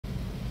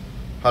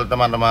Halo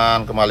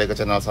teman-teman, kembali ke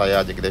channel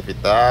saya Jack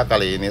Devita.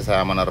 Kali ini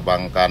saya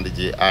menerbangkan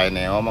DJI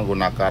Neo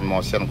menggunakan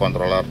motion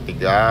controller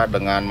 3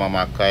 dengan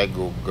memakai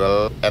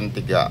Google N3.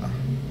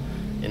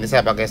 Ini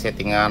saya pakai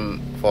settingan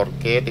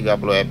 4K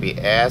 30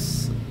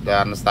 fps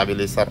dan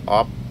stabilizer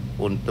off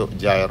untuk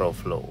gyro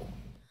flow.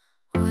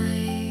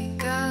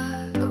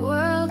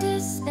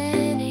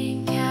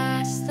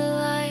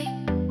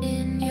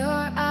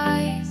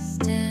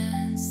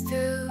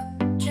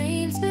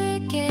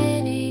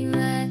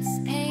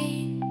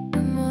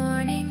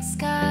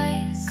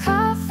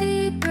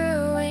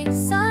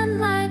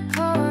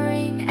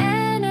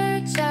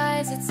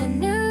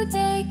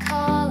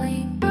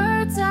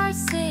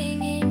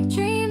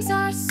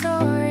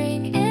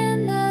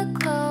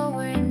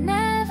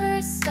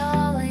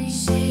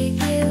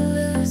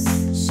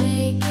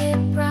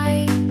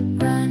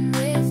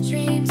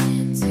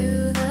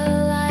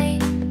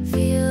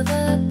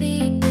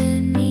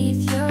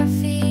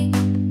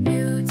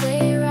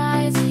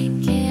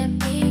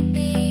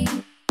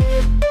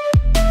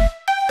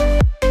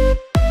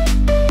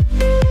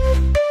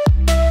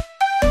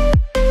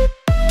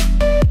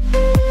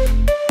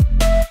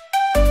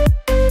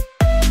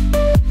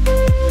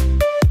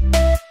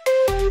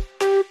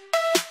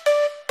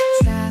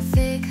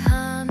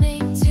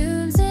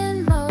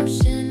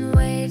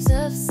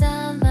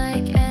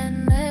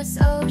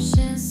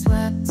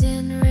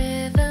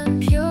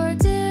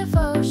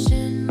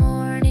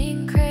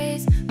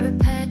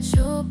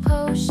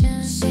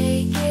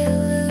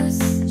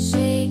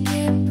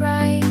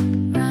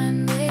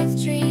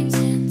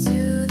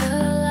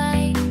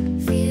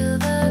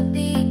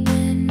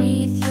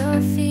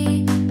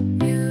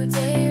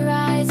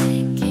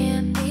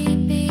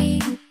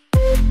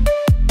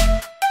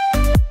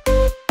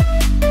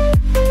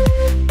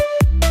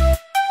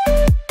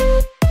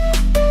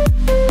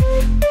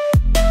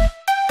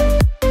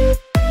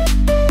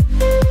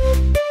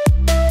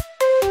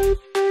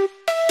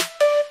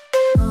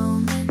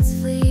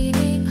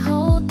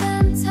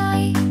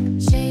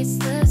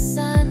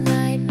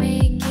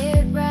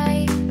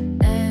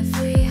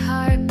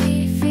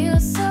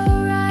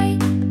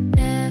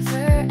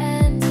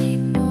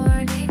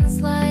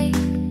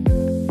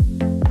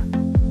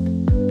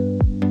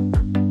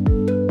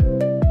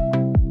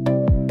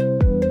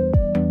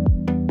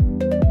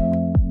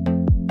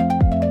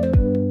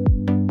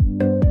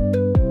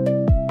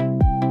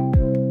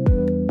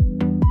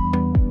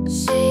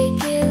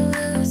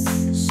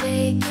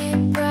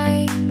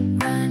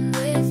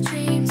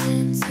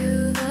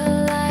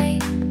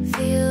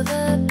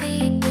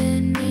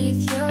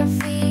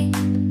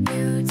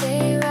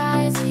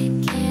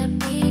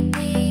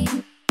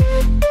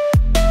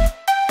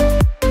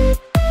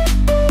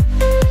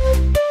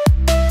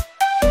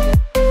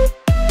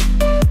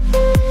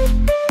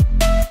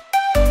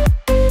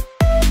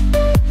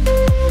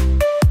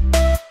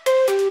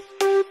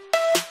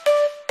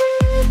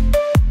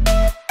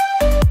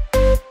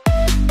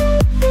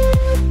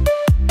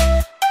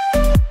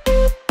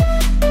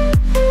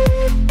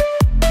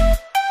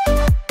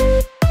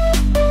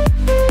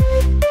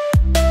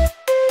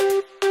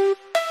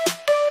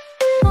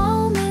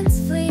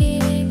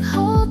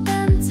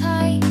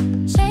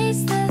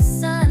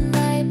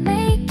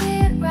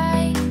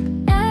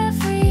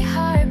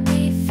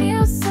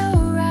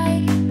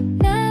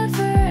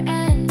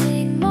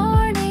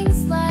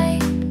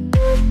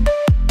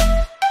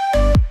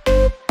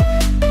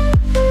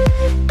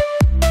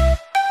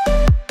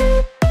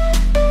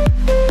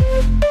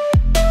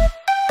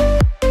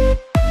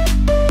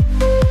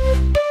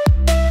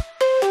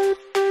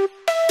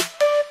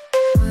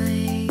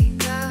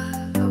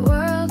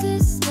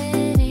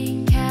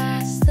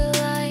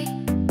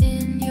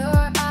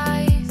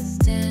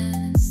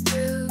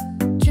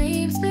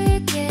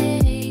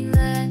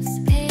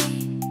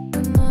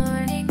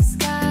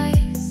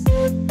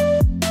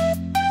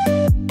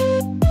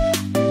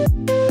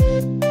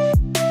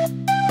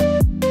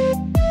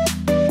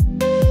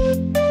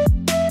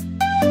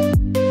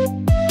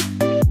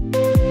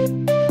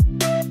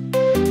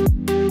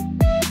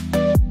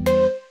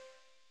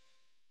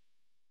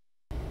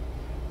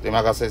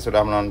 Terima kasih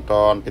sudah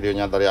menonton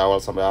videonya dari awal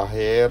sampai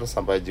akhir.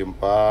 Sampai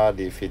jumpa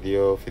di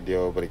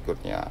video-video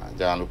berikutnya.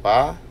 Jangan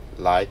lupa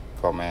like,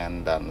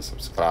 comment, dan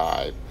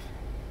subscribe.